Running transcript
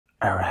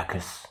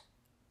Arrakis,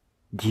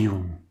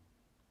 Dune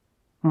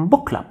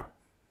Book Club,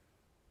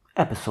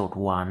 Episode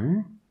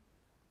 1,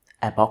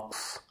 a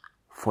box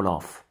full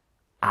of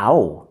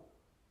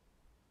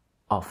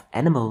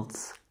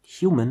animals,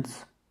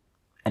 humans,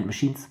 and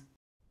machines.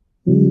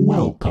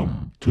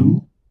 Welcome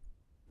to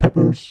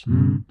Peppers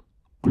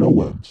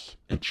Glowworms,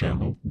 a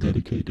channel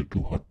dedicated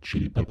to hot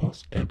chili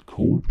peppers and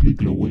coldly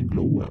glowing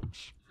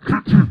glowworms.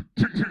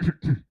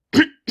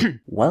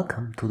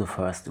 Welcome to the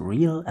first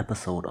real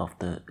episode of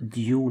the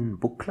Dune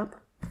Book Club.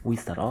 We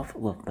start off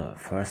with the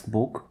first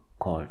book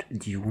called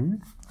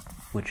Dune,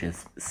 which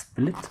is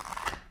split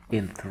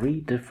in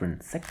 3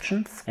 different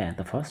sections, and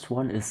the first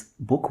one is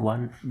Book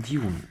 1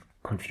 Dune,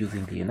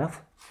 confusingly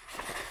enough.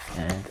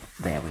 And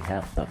there we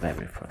have the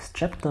very first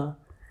chapter,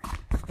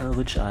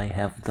 which I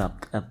have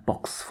dubbed A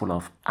Box Full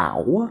of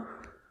Ow,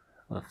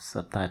 with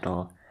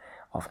subtitle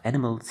of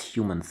Animals,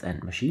 Humans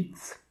and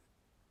Machines.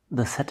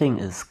 The setting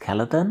is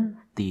Caladan,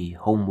 the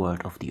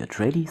homeworld of the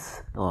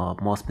Atreides, or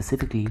more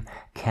specifically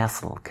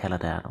Castle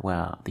Caladan,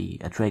 where the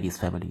Atreides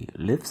family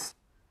lives.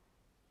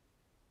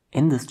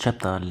 In this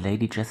chapter,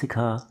 Lady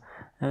Jessica,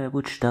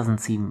 which doesn't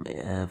seem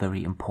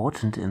very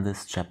important in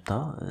this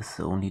chapter, is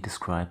only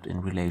described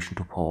in relation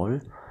to Paul,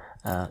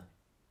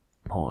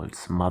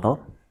 Paul's mother.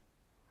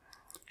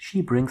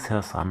 She brings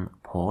her son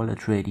Paul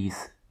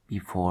Atreides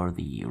before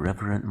the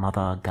Reverend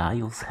Mother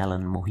Gaius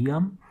Helen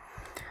Mohiam,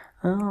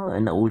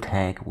 an old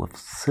hag with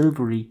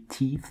silvery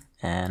teeth,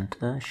 and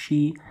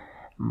she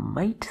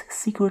might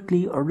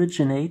secretly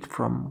originate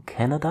from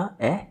Canada,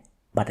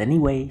 But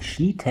anyway,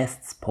 she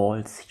tests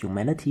Paul's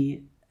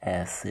humanity,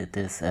 as it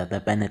is the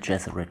Bene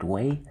Gesserit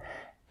way,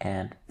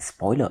 and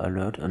spoiler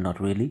alert, not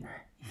really,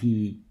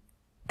 he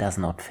does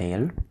not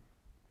fail.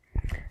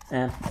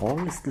 And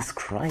Paul is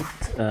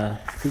described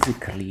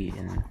physically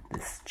in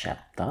this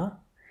chapter,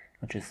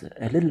 which is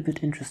a little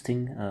bit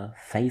interesting.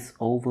 Face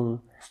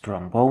oval,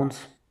 strong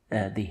bones.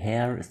 The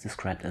hair is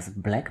described as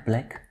black,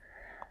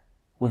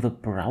 with a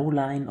brow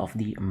line of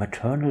the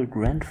maternal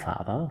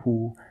grandfather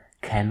who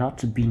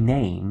cannot be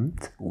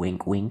named,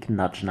 wink wink,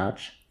 nudge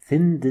nudge,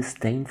 thin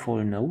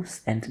disdainful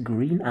nose and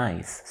green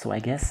eyes. So I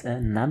guess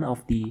none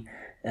of the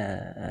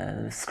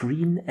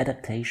screen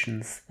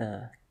adaptations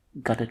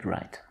got it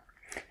right.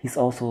 He's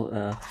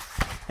also,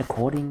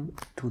 according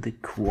to the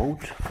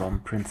quote from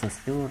Princess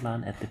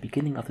Irulan at the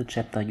beginning of the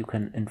chapter, you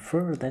can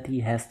infer that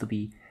he has to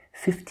be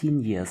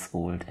 15 years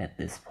old at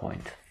this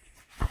point.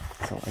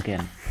 So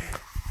again,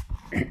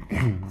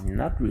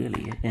 not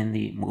really in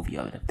the movie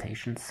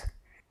adaptations.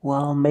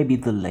 Well, maybe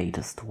the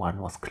latest one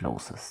was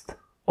closest.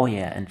 Oh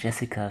yeah, and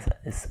Jessica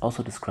is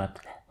also described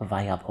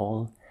via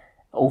Paul,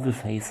 oval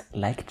face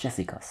like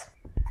Jessica's.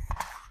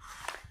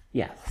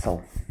 Yeah,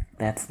 so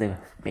that's the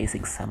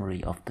basic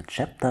summary of the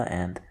chapter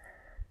and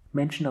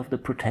mention of the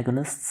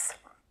protagonists.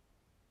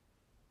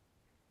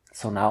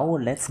 So now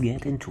let's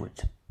get into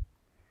it.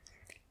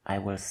 I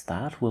will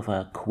start with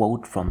a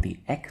quote from the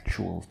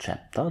actual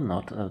chapter,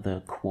 not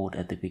the quote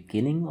at the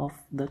beginning of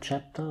the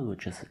chapter,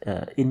 which is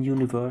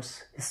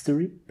in-universe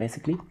history,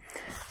 basically.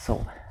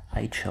 So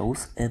I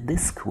chose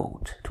this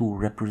quote to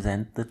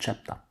represent the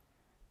chapter.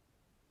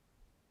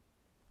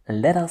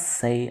 "Let us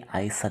say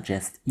I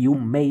suggest you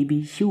may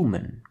be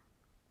human,"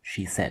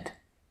 she said.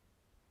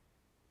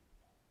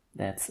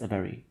 That's a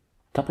very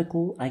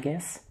topical, I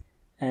guess.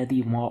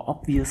 The more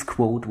obvious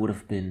quote would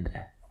have been,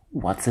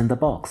 "What's in the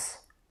box?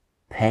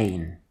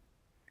 Pain,"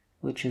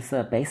 which is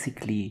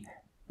basically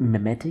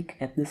mimetic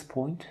at this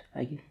point,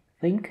 I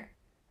think.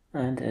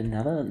 And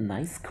another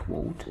nice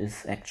quote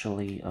is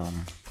actually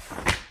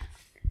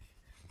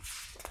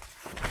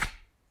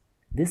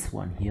this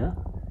one here.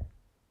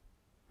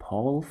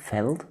 "Paul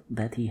felt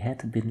that he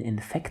had been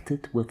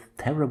infected with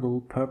terrible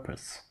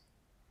purpose,"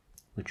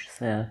 which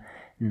is a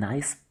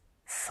nice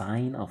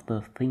sign of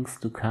the things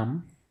to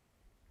come,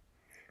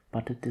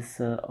 but it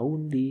is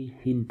only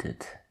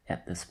hinted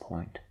at this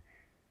point.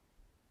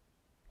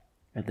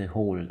 The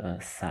whole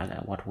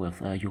saga, what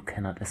with you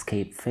cannot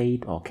escape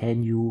fate, or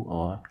can you,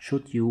 or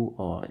should you,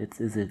 or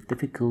is it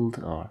difficult,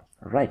 or...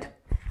 Right.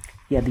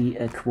 Yeah,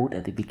 the quote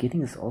at the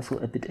beginning is also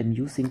a bit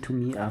amusing to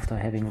me after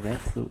having read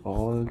through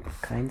all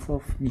kinds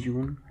of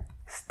Dune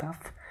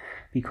stuff,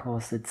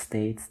 because it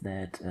states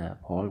that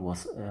Paul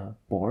was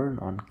born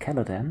on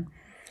Caladan,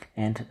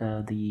 and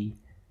the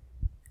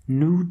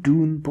new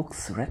Dune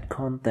books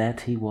retconned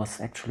that he was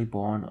actually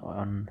born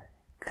on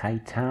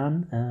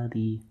Kaitan,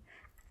 the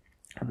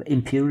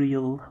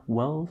imperial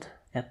world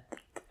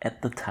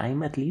at the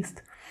time, at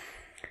least.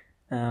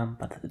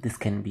 But this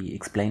can be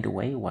explained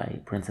away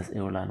why Princess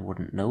Irulan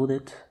wouldn't know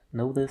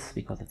this,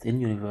 because it's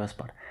in universe.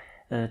 But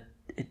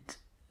it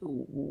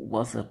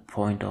was a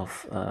point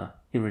of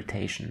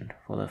irritation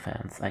for the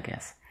fans, I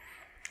guess,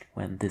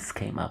 when this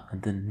came up in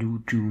the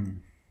new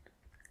Dune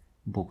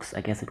books.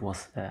 I guess it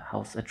was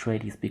House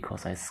Atreides,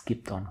 because I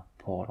skipped on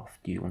Paul of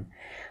Dune.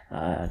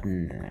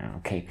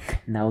 Okay,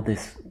 now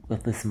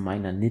with this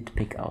minor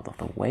nitpick out of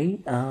the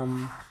way,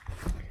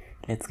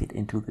 let's get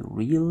into the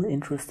real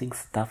interesting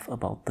stuff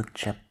about the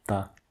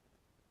chapter.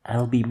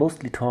 I'll be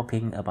mostly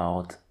talking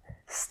about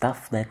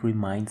stuff that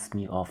reminds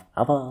me of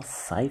other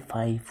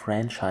sci-fi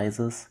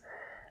franchises,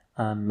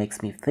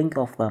 makes me think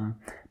of them,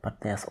 but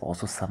there's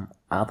also some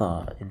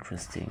other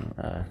interesting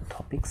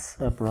topics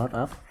brought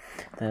up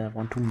that I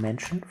want to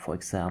mention. For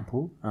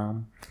example,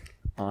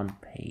 on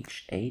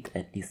page 8,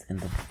 at least in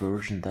the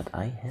version that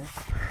I have,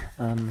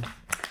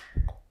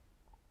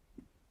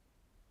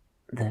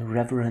 the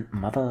Reverend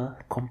Mother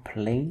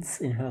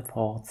complains in her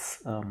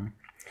thoughts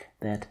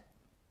that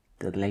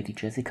the Lady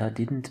Jessica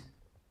didn't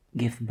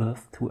give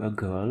birth to a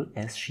girl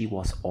as she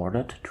was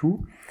ordered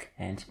to,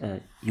 and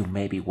you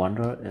maybe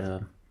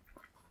wonder,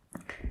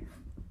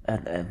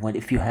 well,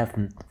 if you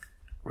haven't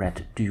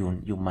read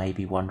Dune, you might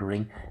be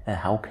wondering,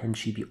 how can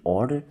she be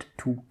ordered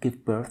to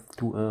give birth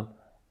to a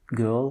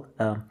girl?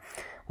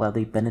 Well,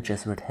 the Bene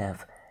Gesserit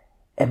have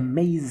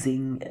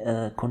amazing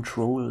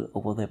control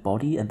over their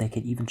body, and they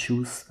can even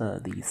choose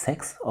the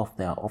sex of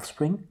their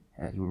offspring.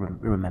 You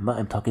remember,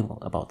 I'm talking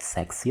about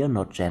sex here,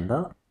 not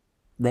gender.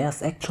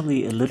 There's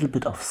actually a little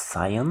bit of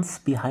science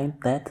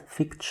behind that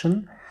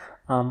fiction.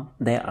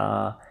 There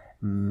are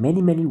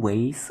many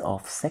ways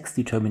of sex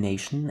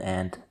determination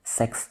and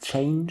sex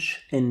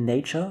change in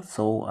nature,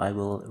 so I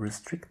will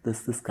restrict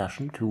this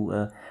discussion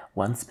to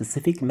one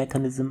specific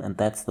mechanism, and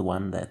that's the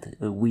one that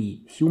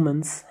we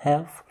humans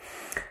have.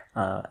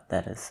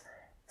 That is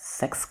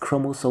sex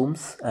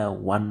chromosomes.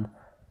 One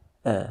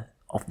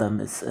of them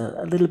is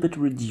a little bit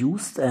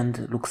reduced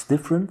and looks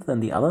different than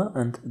the other,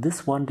 and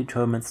this one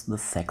determines the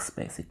sex,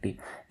 basically.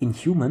 In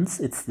humans,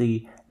 it's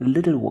the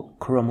little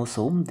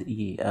chromosome,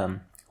 the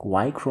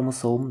Y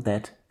chromosome,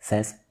 that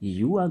says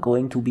you are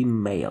going to be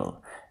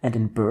male, and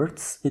in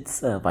birds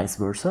it's vice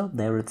versa.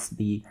 There it's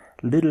the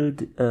little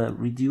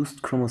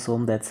reduced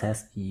chromosome that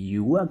says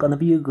you are gonna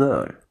be a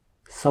girl.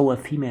 So a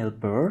female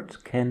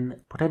bird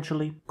can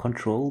potentially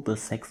control the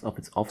sex of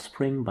its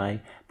offspring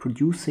by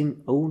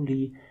producing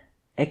only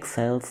egg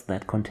cells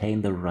that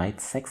contain the right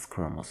sex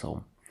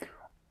chromosome.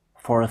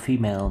 For a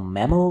female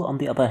mammal, on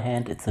the other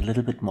hand, it's a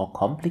little bit more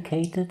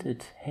complicated.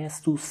 It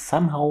has to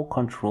somehow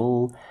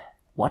control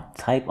what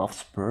type of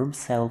sperm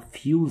cell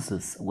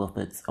fuses with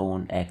its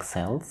own egg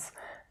cells.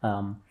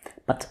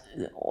 But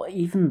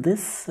even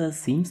this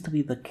seems to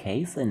be the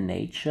case in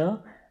nature.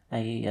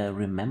 I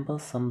remember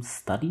some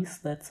studies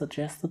that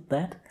suggested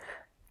that.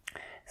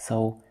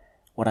 So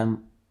what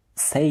I'm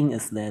saying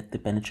is that the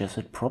Bene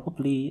Gesserit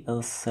probably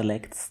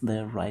selects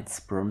the right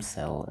sperm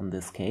cell in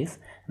this case,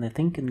 and I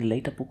think in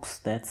later books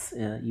that's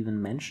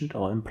even mentioned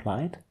or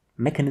implied.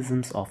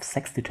 Mechanisms of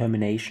sex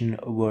determination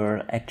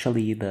were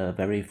actually the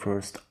very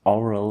first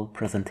oral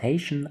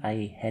presentation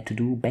I had to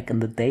do back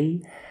in the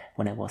day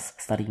when I was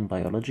studying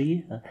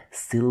biology,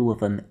 still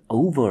with an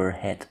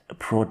overhead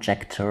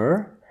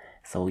projector,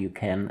 so you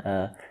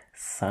can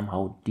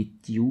somehow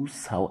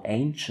deduce how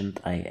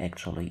ancient I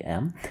actually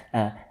am.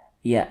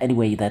 Yeah,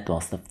 anyway, that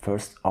was the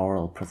first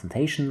oral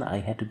presentation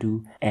I had to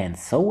do, and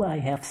so I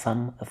have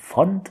some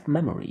fond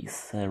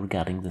memories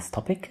regarding this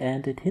topic,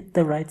 and it hit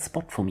the right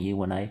spot for me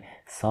when I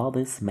saw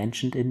this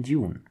mentioned in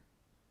Dune.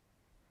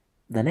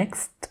 The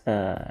next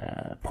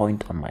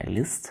point on my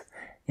list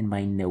in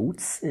my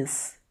notes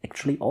is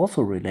actually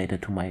also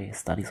related to my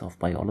studies of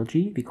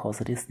biology, because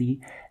it is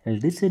the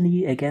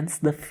Litany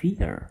against the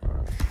fear,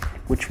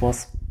 which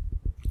was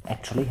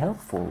actually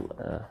helpful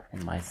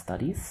in my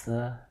studies.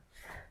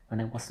 When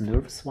I was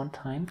nervous one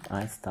time,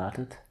 I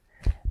started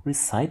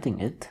reciting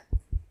it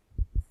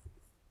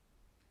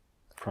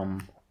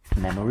from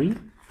memory,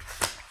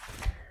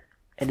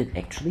 and it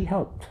actually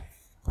helped.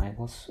 I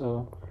was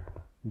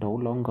no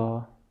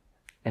longer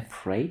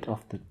afraid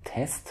of the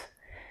test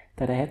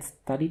that I had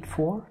studied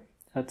for.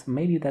 But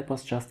maybe that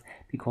was just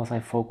because I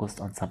focused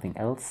on something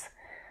else,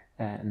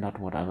 not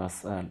what I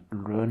was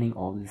learning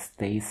all these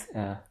days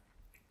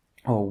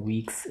or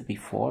weeks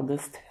before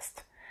this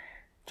test.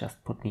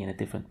 Just put me in a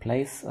different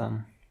place,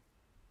 and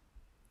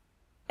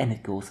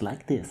it goes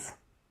like this.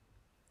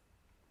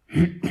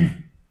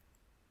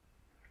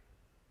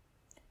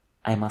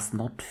 I must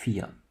not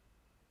fear.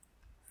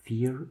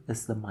 Fear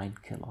is the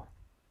mind killer.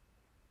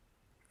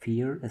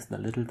 Fear is the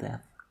little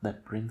death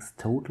that brings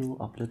total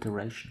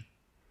obliteration.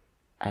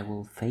 I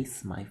will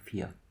face my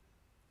fear.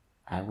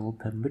 I will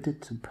permit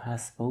it to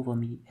pass over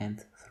me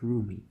and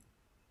through me.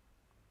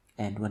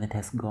 And when it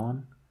has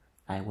gone,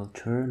 I will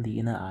turn the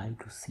inner eye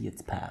to see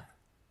its path.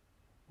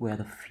 Where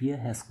the fear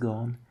has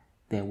gone,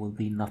 there will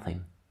be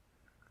nothing.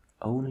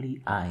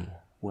 Only I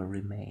will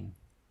remain.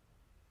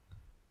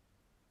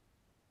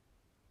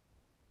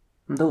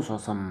 Those are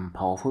some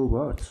powerful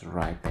words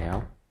right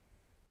there.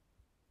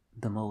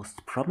 The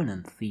most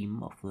prominent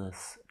theme of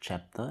this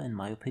chapter, in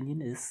my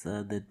opinion, is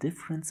the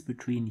difference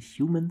between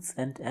humans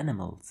and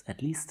animals,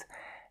 at least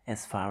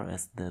as far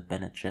as the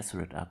Bene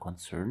Gesserit are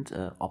concerned.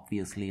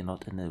 Obviously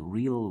not in a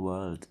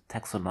real-world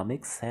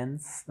taxonomic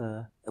sense,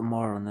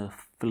 more on a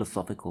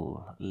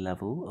philosophical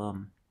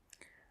level.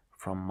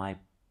 From my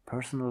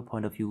personal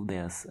point of view,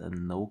 there's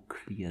no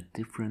clear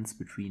difference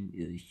between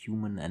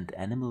human and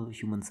animal.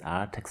 Humans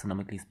are,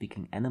 taxonomically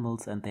speaking,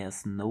 animals, and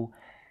there's no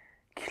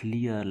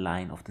clear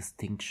line of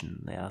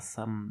distinction. There are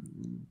some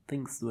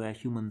things where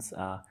humans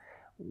are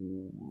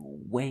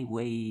way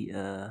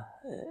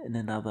in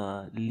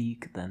another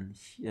league than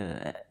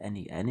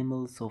any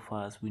animal, so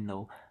far as we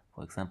know.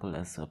 For example,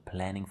 as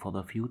planning for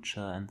the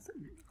future and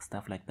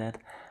stuff like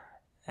that,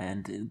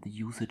 and the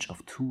usage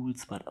of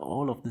tools. But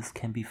all of this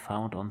can be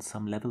found on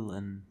some level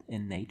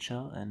in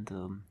nature,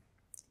 and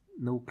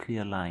no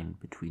clear line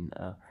between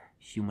a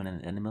human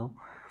and animal.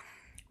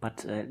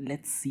 But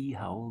let's see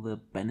how the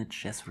Bene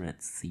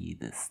Gesserit see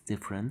this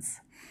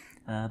difference.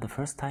 The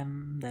first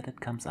time that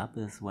it comes up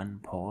is when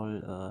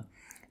Paul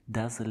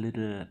does a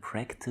little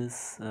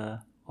practice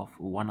of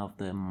one of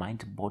the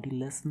mind-body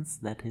lessons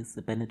that his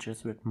Bene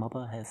Gesserit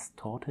mother has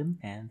taught him.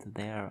 And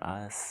there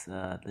is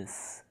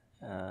this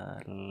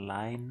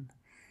line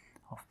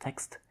of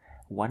text: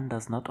 "One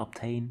does not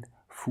obtain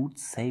food,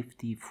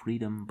 safety,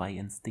 freedom by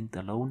instinct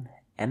alone.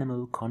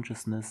 Animal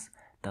consciousness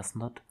does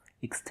not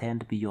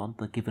extend beyond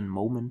the given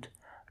moment,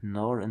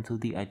 nor into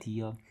the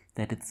idea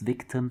that its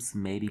victims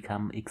may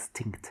become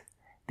extinct.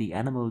 The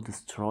animal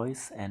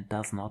destroys and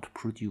does not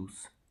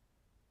produce."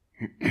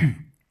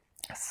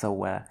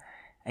 So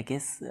I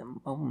guess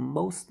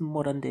most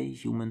modern day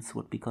humans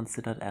would be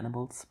considered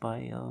animals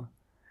by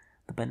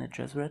the Bene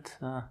Gesserit.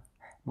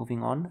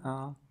 Moving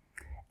on.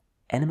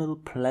 Animal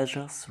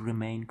pleasures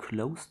remain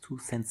close to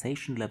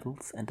sensation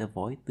levels and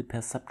avoid the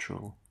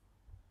perceptual.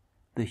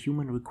 The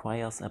human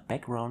requires a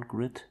background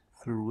grid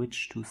through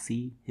which to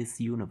see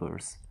his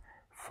universe.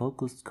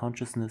 Focused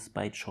consciousness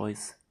by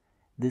choice.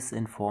 This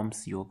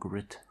informs your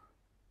grid.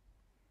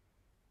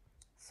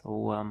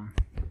 So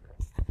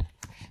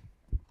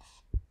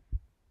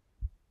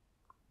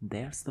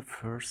there's the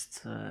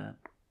first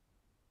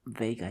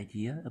vague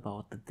idea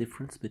about the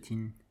difference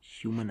between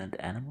human and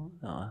animal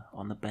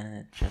on the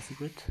Bene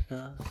Gesserit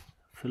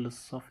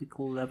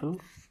philosophical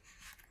level.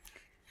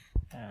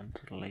 And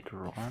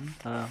later on,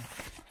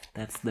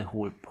 that's the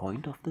whole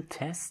point of the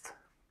test,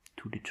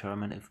 to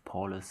determine if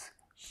Paul is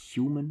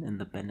human in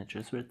the Bene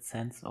Gesserit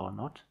sense or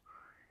not.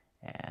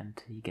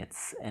 And he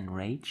gets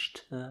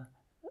enraged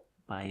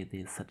by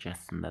the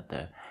suggestion that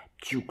the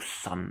Duke's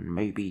son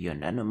may be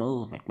an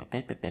animal.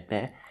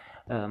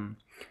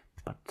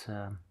 But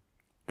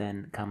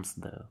then comes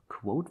the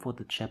quote for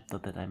the chapter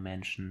that I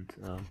mentioned.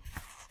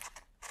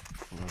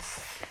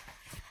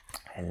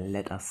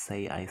 Let us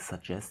say I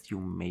suggest you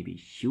may be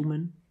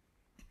human,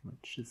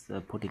 which is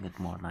putting it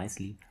more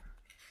nicely.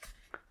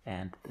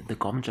 And the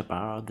Gom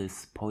Jabbar,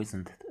 this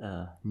poisoned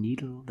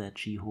needle that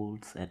she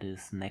holds at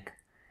his neck,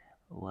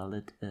 well,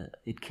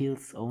 it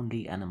kills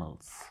only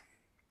animals,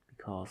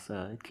 because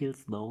it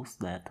kills those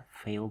that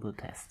fail the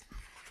test.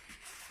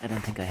 I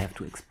don't think I have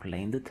to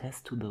explain the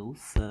test to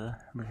those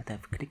that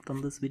have clicked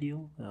on this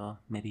video.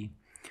 Maybe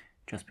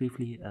just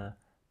briefly,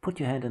 put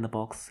your hand in the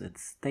box. It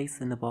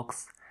stays in the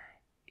box.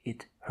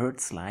 It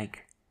hurts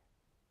like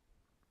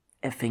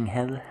effing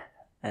hell,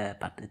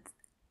 but it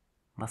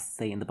must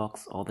stay in the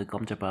box or the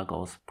Gom Jabbar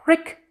goes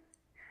prick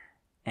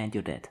and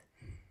you're dead.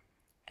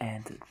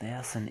 And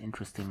there's an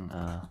interesting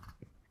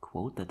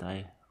quote that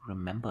I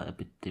remember a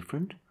bit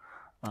different.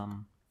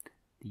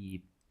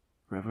 The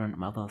Reverend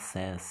Mother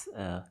says,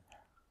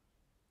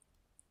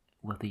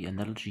 with the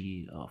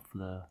analogy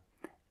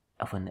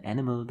of an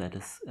animal that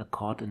is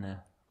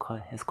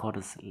has caught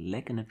his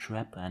leg in a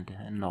trap and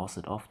gnaws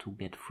it off to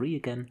get free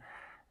again.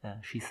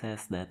 She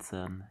says that's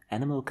an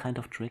animal kind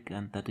of trick,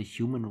 and that a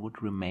human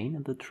would remain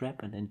in the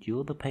trap and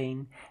endure the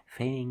pain,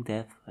 feigning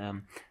death,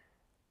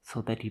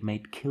 so that he may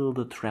kill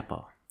the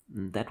trapper.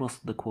 And that was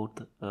the quote,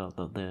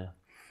 the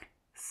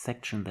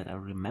section that I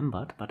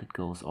remembered, but it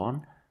goes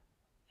on,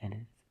 and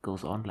it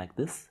goes on like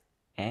this: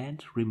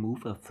 and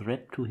remove a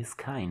threat to his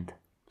kind.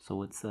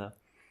 So it's a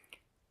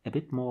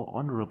bit more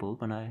honorable.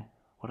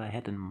 What I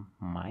had in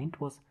mind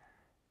was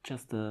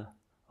just a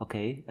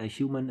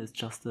human is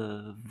just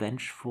a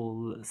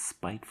vengeful,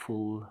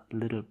 spiteful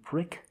little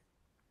prick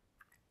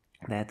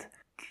that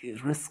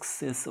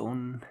risks its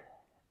own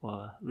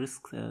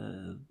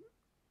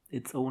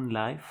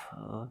life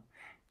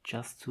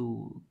just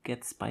to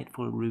get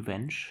spiteful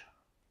revenge.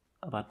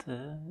 But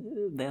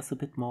there's a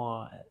bit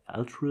more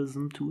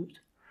altruism to it,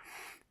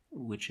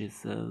 which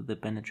is the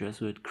Bene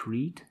Gesserit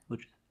creed,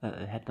 which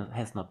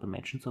has not been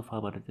mentioned so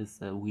far, but it is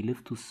we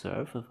live to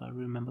serve, if I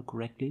remember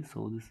correctly.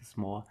 So this is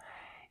more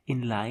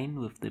in line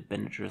with the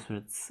Bene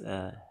Gesserit's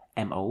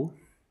MO.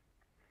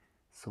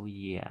 So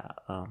yeah,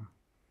 a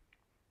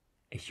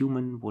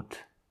human would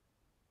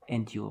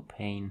endure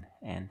pain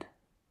and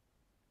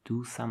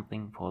do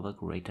something for the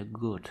greater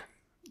good.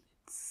 It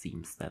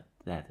seems that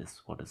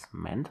is what is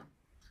meant.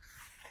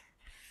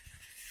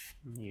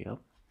 Yep.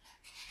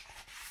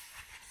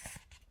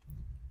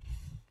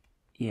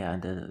 Yeah,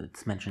 and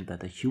it's mentioned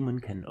that a human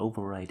can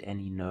override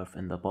any nerve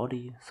in the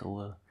body,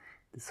 so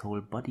this whole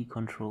body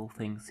control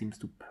thing seems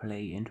to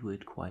play into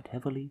it quite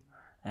heavily.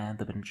 And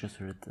the Bene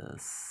Gesserit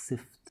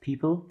sift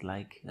people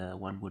like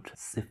one would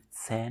sift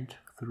sand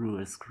through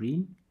a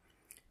screen,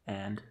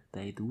 and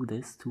they do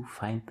this to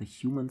find the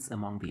humans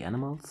among the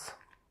animals.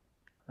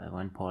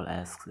 When Paul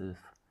asks if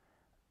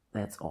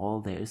that's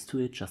all there is to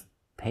it, just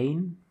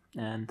pain.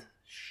 And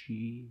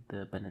she,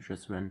 the Bene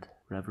Gesserit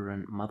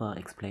Reverend Mother,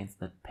 explains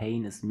that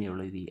pain is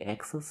merely the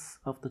axis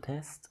of the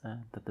test,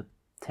 that the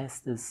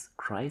test is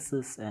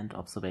crisis and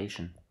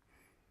observation.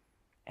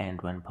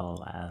 And when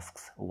Paul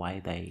asks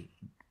why they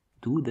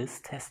do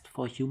this test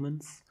for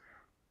humans,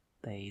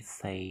 they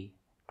say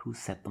to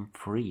set them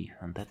free,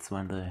 and that's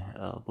when the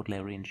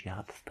Butlerian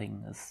Jihad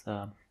thing is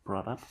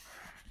brought up,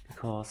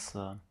 because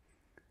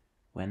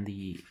when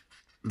the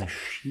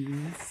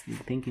machines, the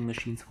thinking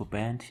machines were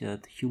banned, the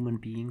human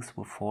beings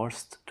were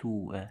forced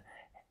to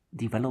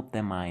develop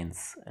their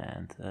minds,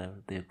 and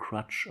the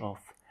crutch of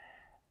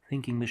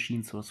thinking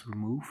machines was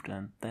removed,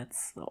 and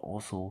that's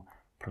also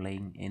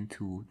playing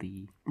into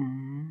the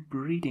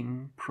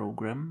breeding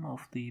program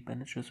of the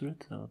Bene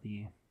Gesserit, or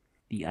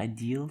the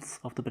ideals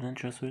of the Bene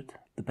Gesserit.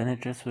 The Bene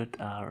Gesserit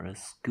are a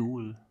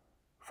school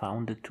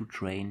founded to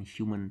train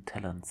human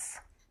talents,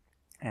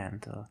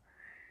 and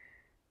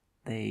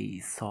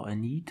they saw a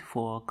need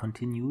for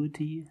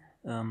continuity,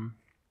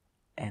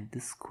 and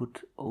this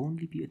could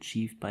only be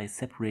achieved by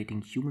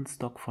separating human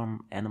stock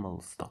from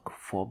animal stock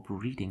for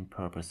breeding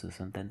purposes.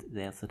 And then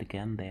there's it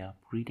again, their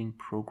breeding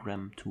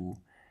program to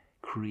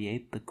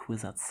create the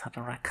Kwisatz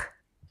Haderach.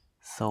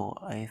 So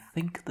I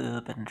think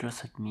the Bene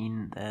Gesserit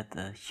mean that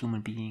a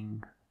human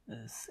being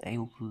is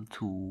able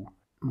to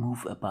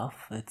move above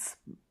its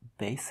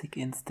basic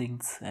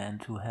instincts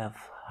and to have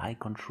high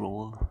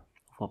control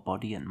over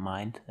body and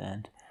mind.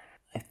 And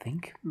I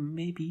think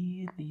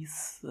maybe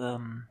this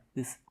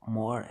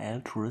more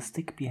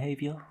altruistic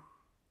behavior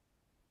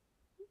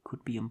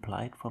could be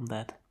implied from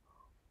that.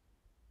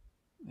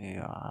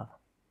 Yeah,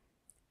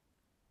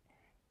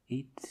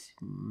 it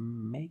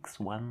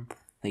makes one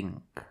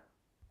think.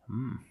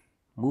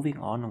 Moving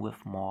on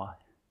with more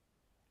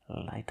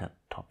lighter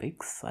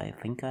topics, I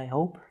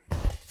hope.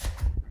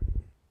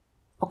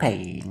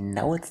 Okay,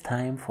 now it's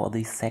time for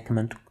the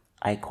segment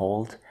I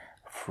called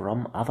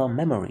From Other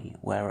Memory,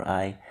 where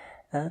I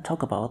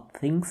talk about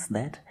things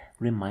that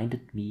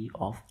reminded me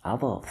of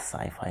other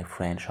sci-fi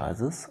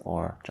franchises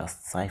or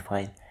just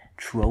sci-fi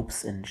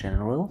tropes in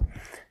general.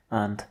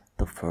 And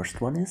the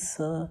first one is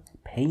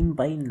pain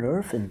by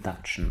nerve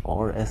induction,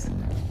 or as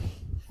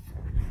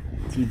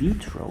TV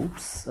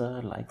tropes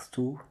likes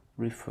to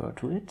refer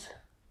to it,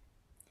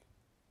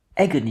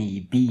 agony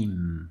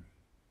beam.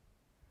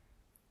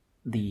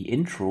 The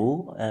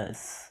intro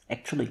is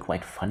actually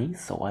quite funny,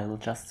 so I will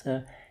just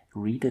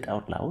read it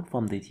out loud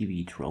from the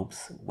TV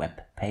Tropes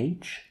web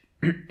page.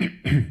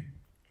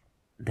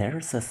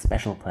 There's a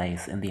special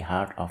place in the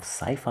heart of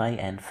sci-fi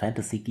and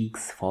fantasy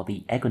geeks for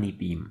the agony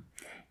beam,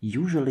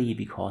 usually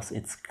because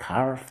it's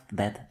carved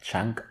that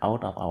chunk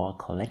out of our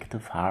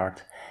collective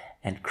heart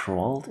and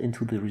crawled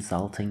into the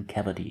resulting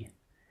cavity.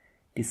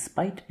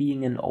 Despite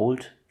being an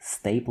old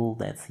staple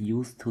that's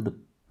used to the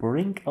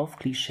brink of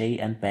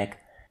cliché and back,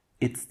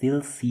 it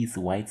still sees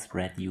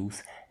widespread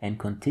use and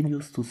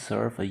continues to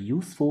serve a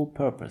useful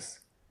purpose,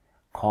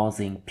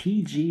 causing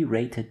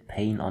PG-rated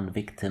pain on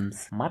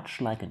victims, much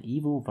like an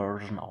evil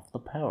version of the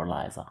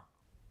paralyzer.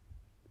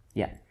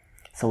 Yeah,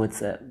 so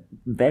it's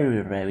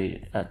very,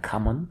 very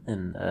common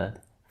in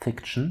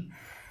fiction.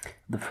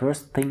 The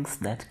first things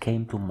that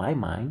came to my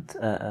mind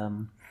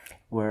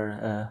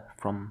were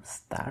from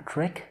Star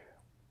Trek,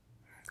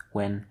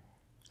 when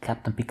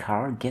Captain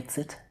Picard gets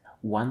it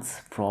once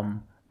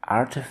from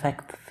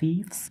artifact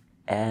thieves,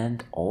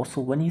 and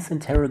also when he's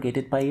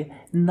interrogated by a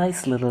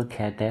nice little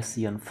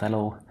Cardassian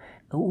fellow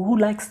who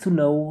likes to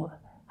know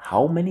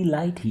how many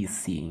light he's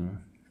seeing.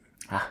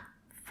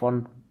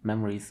 Fond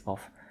memories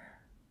of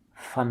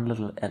fun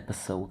little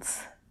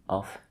episodes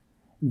of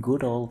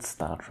good old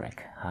Star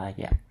Trek.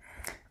 Yeah.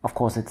 Of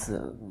course, it's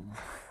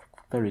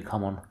very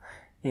common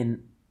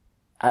in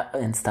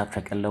Star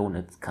Trek alone.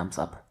 It comes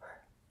up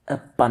a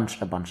bunch.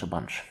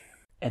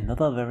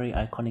 Another very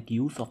iconic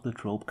use of the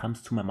trope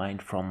comes to my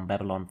mind from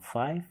Babylon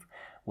 5,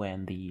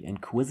 when the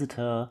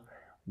Inquisitor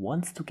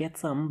wants to get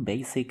some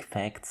basic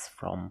facts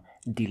from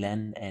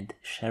Delenn and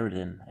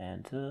Sheridan,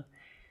 and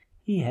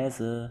he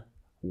has a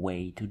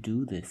way to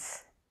do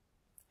this.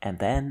 And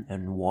then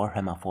in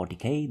Warhammer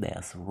 40k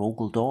there's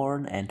Rogel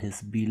Dorn and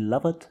his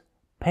beloved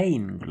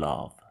Pain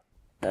Glove.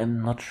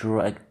 I'm not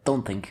sure, I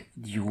don't think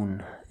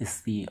Dune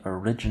is the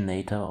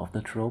originator of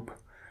the trope.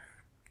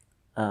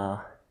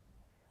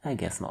 I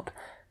guess not.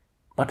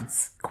 But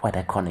it's quite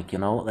iconic, you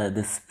know,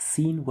 this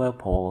scene where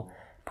Paul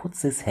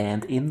puts his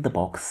hand in the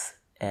box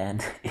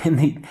and in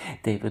the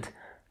David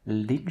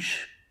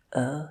Lynch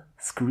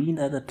screen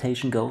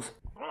adaptation goes,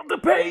 "The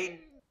pain!"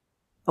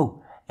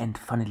 Oh, and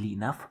funnily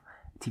enough,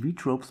 TV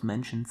Tropes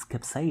mentions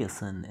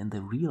capsaicin in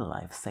the real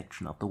life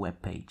section of the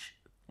webpage,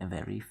 and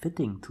very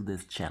fitting to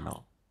this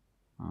channel.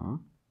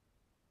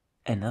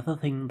 Another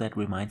thing that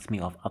reminds me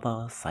of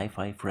other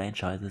sci-fi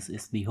franchises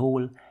is the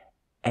whole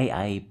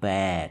AI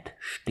bad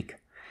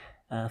shtick.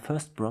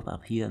 First brought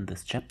up here in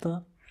this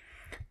chapter,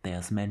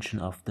 there's mention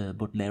of the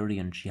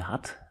Butlerian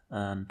Jihad,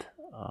 and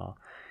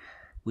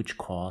which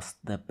caused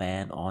the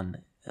ban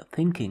on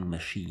thinking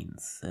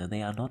machines.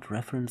 They are not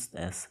referenced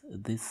as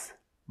this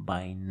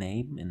by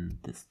name in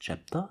this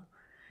chapter.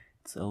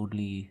 It's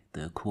only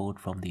the quote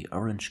from the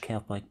Orange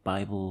Catholic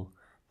Bible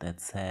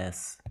that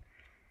says,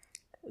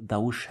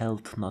 "Thou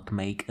shalt not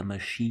make a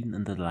machine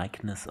in the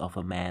likeness of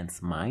a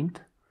man's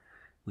mind,"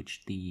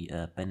 which the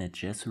Bene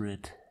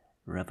Gesserit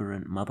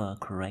Reverend Mother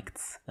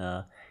corrects.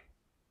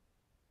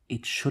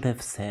 It should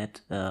have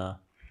said,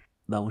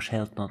 "Thou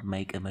shalt not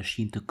make a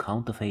machine to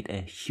counterfeit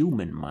a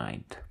human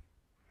mind."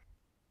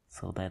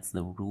 So that's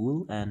the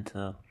rule, and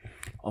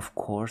of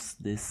course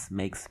this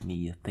makes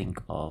me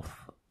think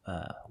of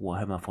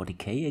Warhammer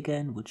 40k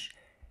again, which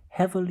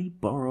heavily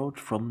borrowed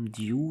from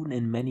Dune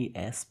in many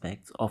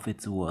aspects of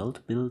its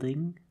world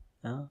building.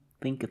 I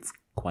think it's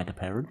quite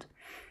apparent.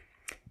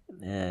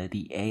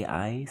 The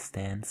AI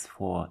stands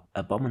for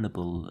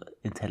Abominable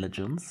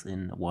Intelligence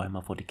in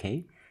Warhammer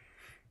 40k,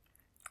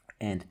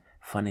 and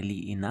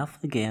funnily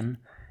enough, again,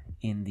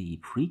 in the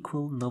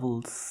prequel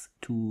novels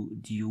to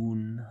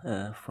Dune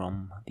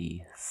from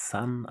the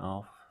son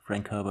of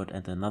Frank Herbert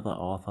and another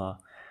author,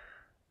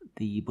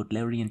 the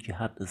Butlerian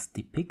Jihad is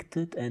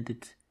depicted,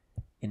 and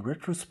in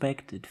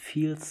retrospect it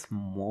feels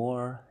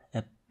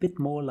a bit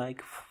more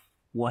like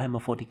Warhammer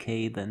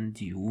 40k than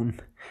Dune,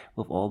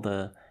 with all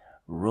the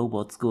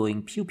robots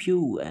going pew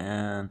pew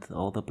and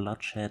all the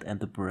bloodshed and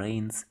the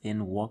brains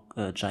in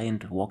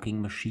giant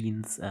walking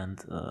machines,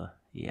 and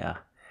yeah,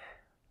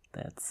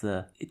 that's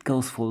it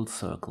goes full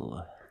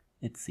circle,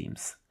 it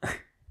seems.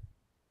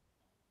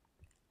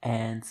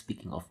 And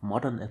speaking of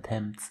modern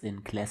attempts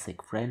in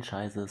classic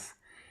franchises,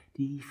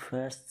 the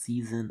first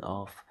season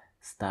of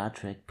Star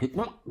Trek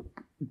Picard.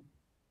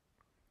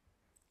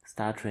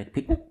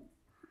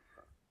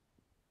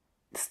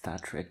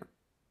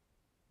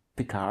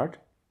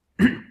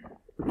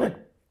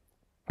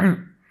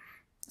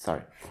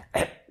 Sorry.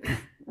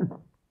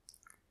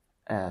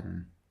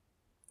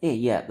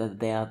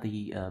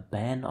 The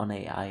ban on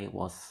AI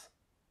was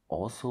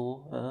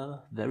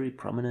also very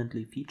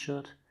prominently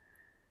featured.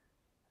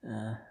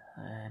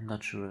 I'm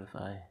not sure if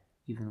I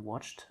even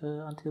watched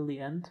until the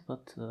end,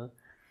 but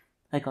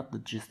I got the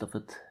gist of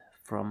it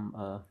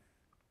from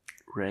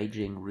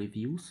raging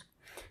reviews.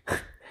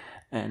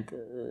 And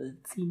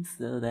it seems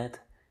that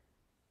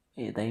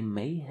they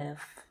may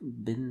have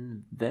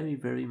been very,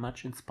 very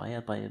much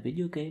inspired by a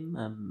video game,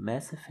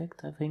 Mass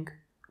Effect, I think.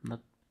 I'm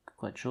not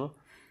quite sure.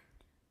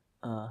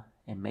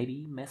 And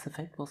maybe Mass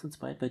Effect was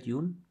inspired by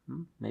Dune,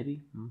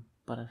 maybe,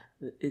 but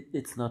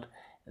it's not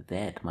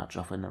that much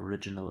of an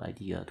original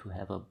idea to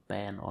have a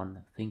ban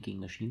on thinking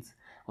machines.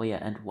 Oh yeah,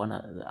 and one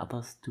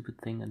other stupid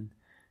thing in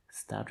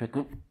Star Trek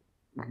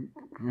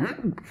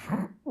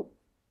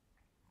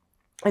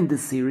in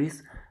this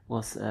series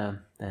was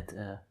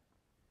that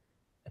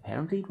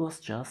apparently it was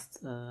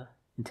just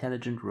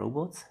intelligent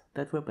robots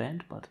that were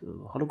banned, but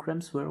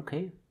holograms were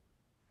okay.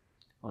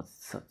 Oh,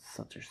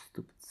 such a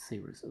stupid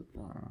series.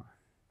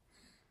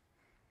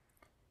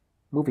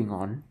 Moving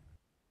on.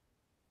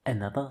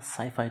 Another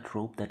sci-fi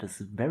trope that is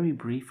very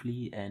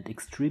briefly and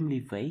extremely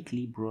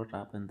vaguely brought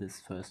up in this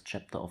first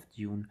chapter of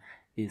Dune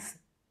is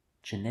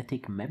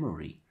genetic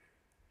memory.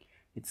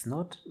 It's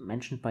not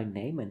mentioned by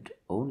name and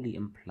only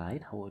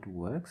implied how it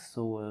works,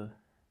 so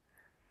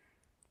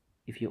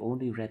if you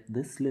only read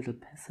this little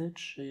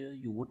passage,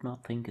 you would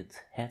not think it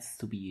has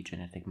to be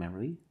genetic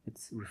memory.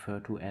 It's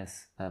referred to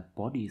as a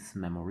body's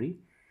memory.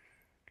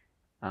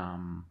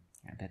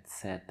 And that's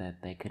said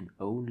that they can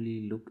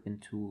only look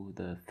into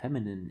the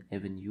feminine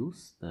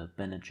avenues, the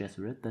Bene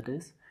Gesserit that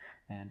is,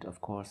 and of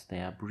course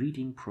they are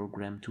breeding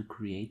programmed to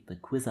create the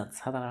Kwisatz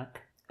Haderach,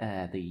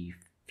 the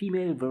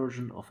female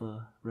version of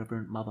a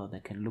Reverend Mother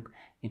that can look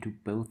into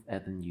both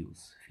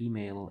avenues,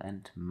 female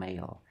and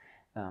male.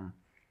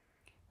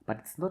 But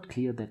it's not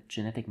clear that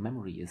genetic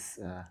memory is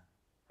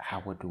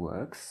how it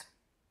works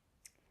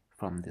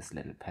from this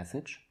little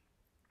passage.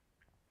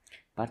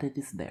 But it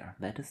is there.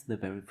 That is the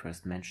very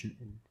first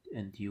mention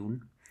in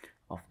Dune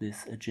of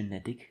this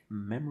genetic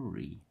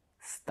memory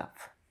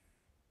stuff.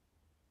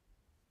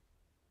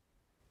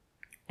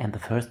 And the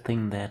first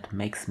thing that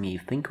makes me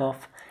think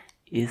of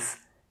is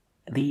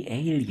the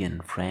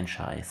Alien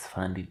franchise,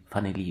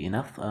 funnily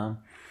enough.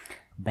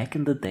 Back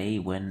in the day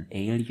when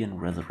Alien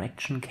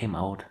Resurrection came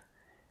out,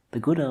 the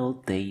good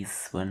old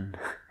days when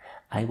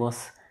I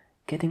was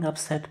getting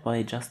upset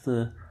by just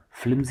a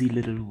flimsy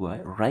little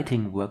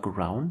writing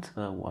workaround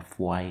of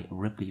why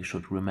Ripley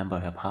should remember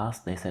her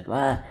past. They said,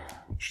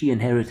 she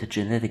inherited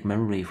genetic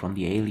memory from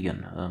the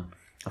alien.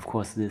 Of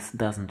course, this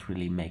doesn't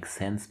really make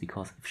sense,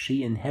 because if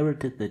she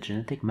inherited the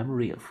genetic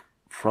memory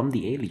from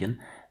the alien,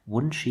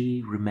 wouldn't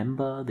she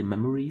remember the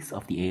memories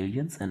of the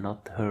aliens and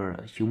not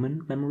her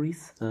human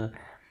memories?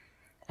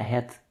 I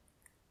had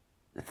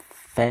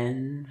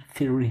fan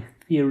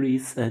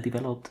theories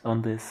developed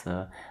on this.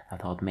 I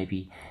thought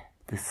maybe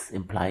this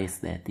implies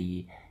that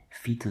the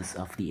fetus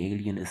of the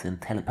alien is in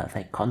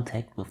telepathic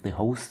contact with the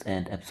host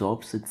and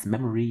absorbs its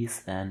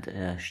memories,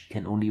 and she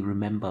can only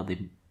remember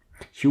the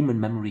human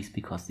memories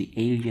because the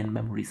alien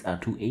memories are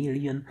too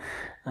alien,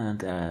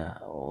 and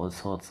all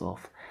sorts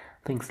of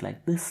things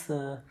like this.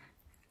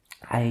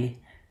 I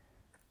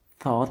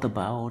thought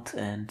about,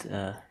 and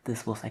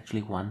this was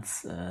actually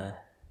once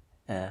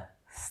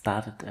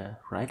started a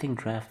writing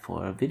draft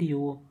for a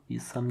video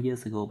some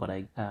years ago, but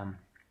I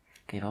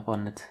gave up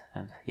on it.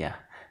 And yeah,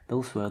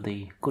 those were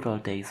the good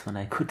old days when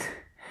I could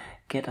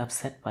get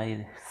upset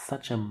by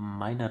such a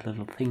minor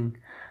little thing.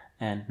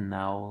 And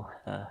now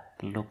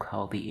look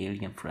how the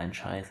Alien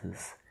franchise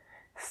is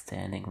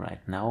standing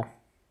right now.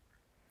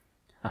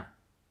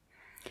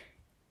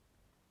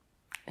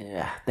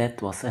 Yeah,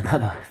 that was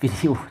another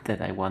video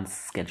that I once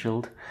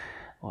scheduled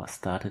or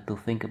started to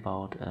think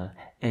about,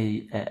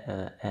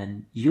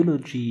 an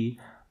eulogy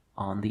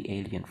on the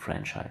Alien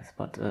franchise.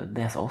 But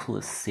there's also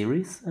a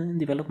series in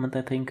development,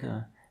 I think.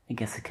 I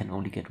guess it can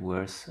only get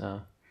worse.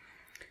 I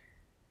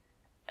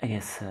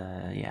guess,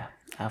 yeah,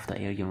 after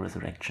Alien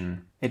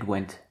Resurrection, it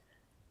went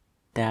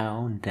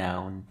down,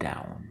 down,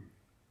 down.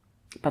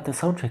 But the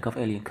soundtrack of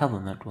Alien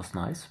Covenant was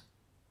nice.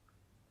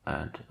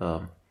 And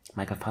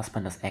Michael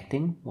Fassbender's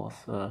acting was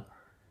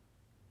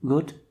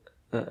good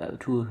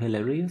to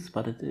hilarious,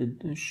 but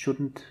it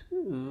shouldn't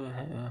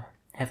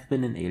have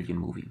been an Alien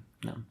movie.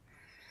 No.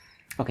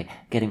 Okay,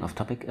 getting off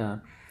topic.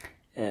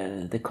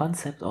 The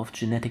concept of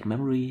genetic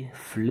memory,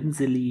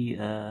 flimsily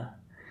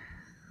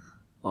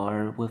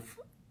or with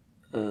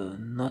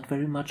not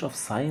very much of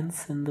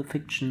science in the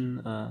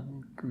fiction,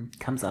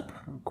 comes up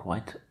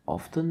quite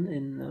often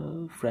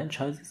in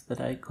franchises that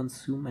I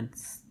consume, and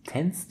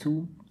tends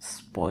to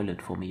spoil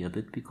it for me a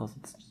bit because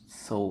it's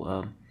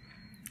so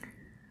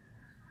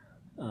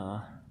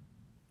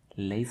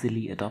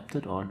lazily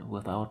adopted or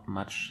without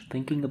much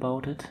thinking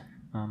about it.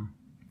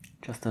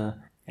 Just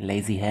a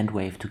lazy hand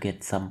wave to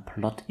get some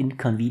plot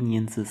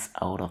inconveniences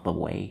out of the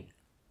way.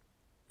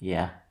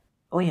 Yeah.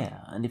 Oh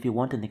yeah, and if you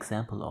want an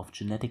example of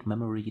genetic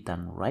memory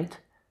done right,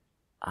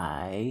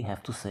 I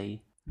have to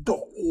say The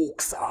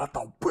orcs are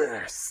the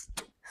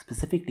best.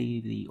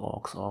 Specifically the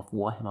orcs of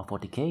Warhammer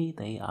 40k.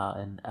 They are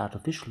an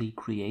artificially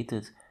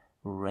created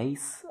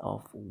race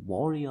of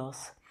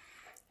warriors,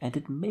 and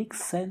it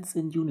makes sense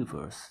in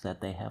universe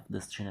that they have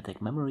this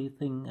genetic memory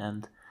thing,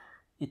 and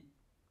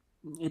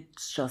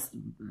it's just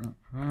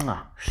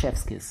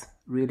chef's kiss,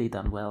 really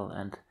done well,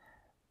 and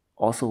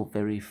also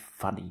very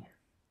funny.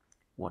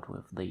 What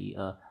with the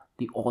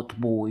odd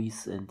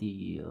boys and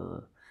the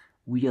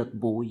weird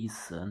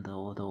boys and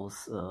all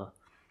those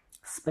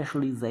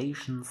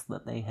specializations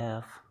that they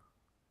have.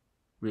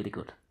 Really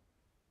good.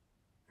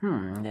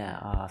 There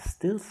are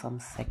still some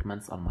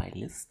segments on my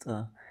list.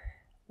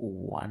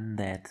 One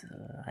that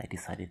I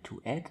decided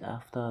to add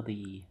after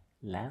the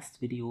last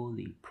video,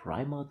 the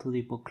primer to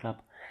the book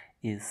club,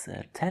 is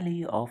a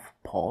tally of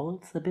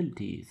Paul's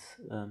abilities.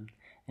 And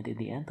in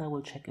the end I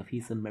will check if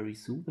he's a Mary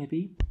Sue,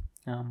 maybe.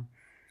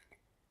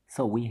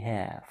 So we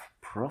have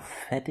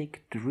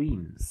prophetic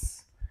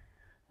dreams.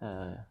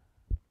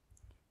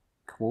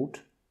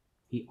 Quote,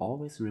 he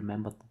always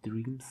remembered the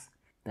dreams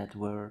that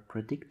were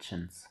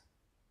predictions.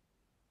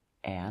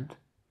 And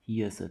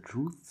he is a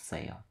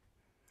truth-sayer.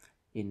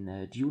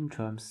 In Dune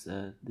terms,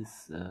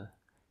 this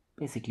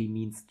basically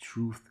means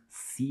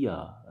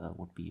truth-seer,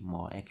 would be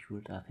more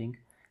accurate, I think,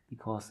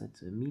 because it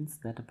means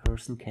that a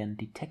person can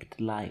detect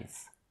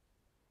lies.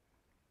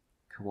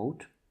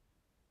 Quote,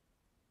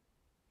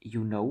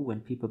 you know when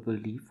people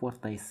believe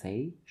what they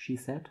say, she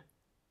said.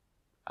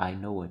 I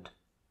know it.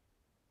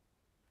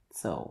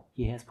 So,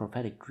 he has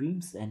prophetic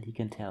dreams and he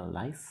can tell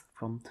lies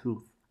from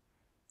truth.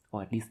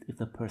 Or at least if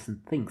the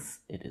person thinks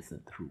it is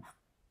the truth.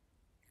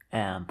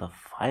 And the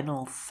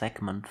final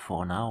segment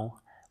for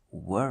now,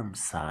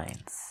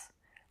 Wormsigns.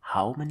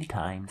 How many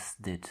times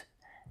did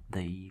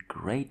the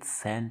great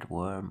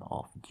sandworm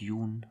of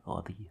Dune,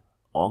 or the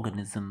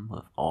organism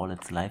with all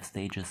its life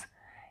stages,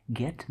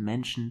 get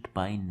mentioned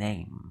by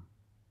name?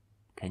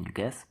 Can you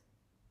guess?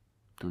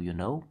 Do you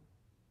know?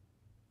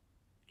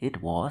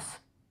 It was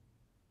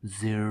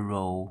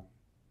 0.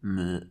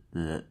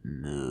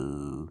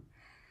 No.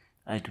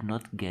 I do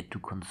not get to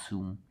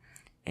consume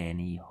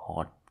any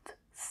hot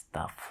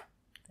stuff.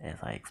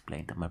 As I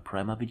explained in my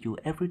primer video,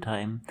 every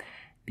time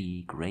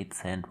the great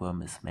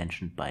sandworm is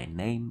mentioned by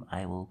name,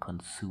 I will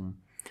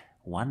consume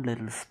one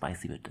little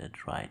spicy bit,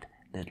 right?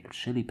 Little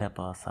chili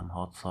pepper, some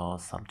hot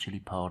sauce, some chili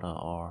powder,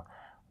 or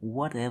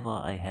whatever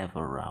I have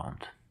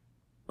around.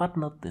 But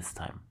not this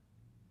time.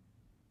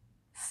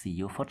 See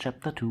you for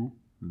chapter 2,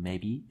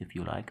 maybe, if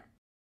you like.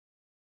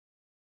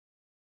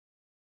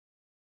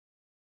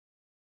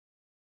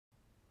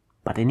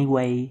 But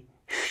anyway,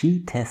 she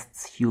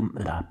tests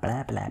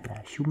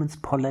humans'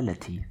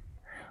 polarity.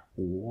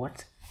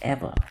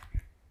 Whatever.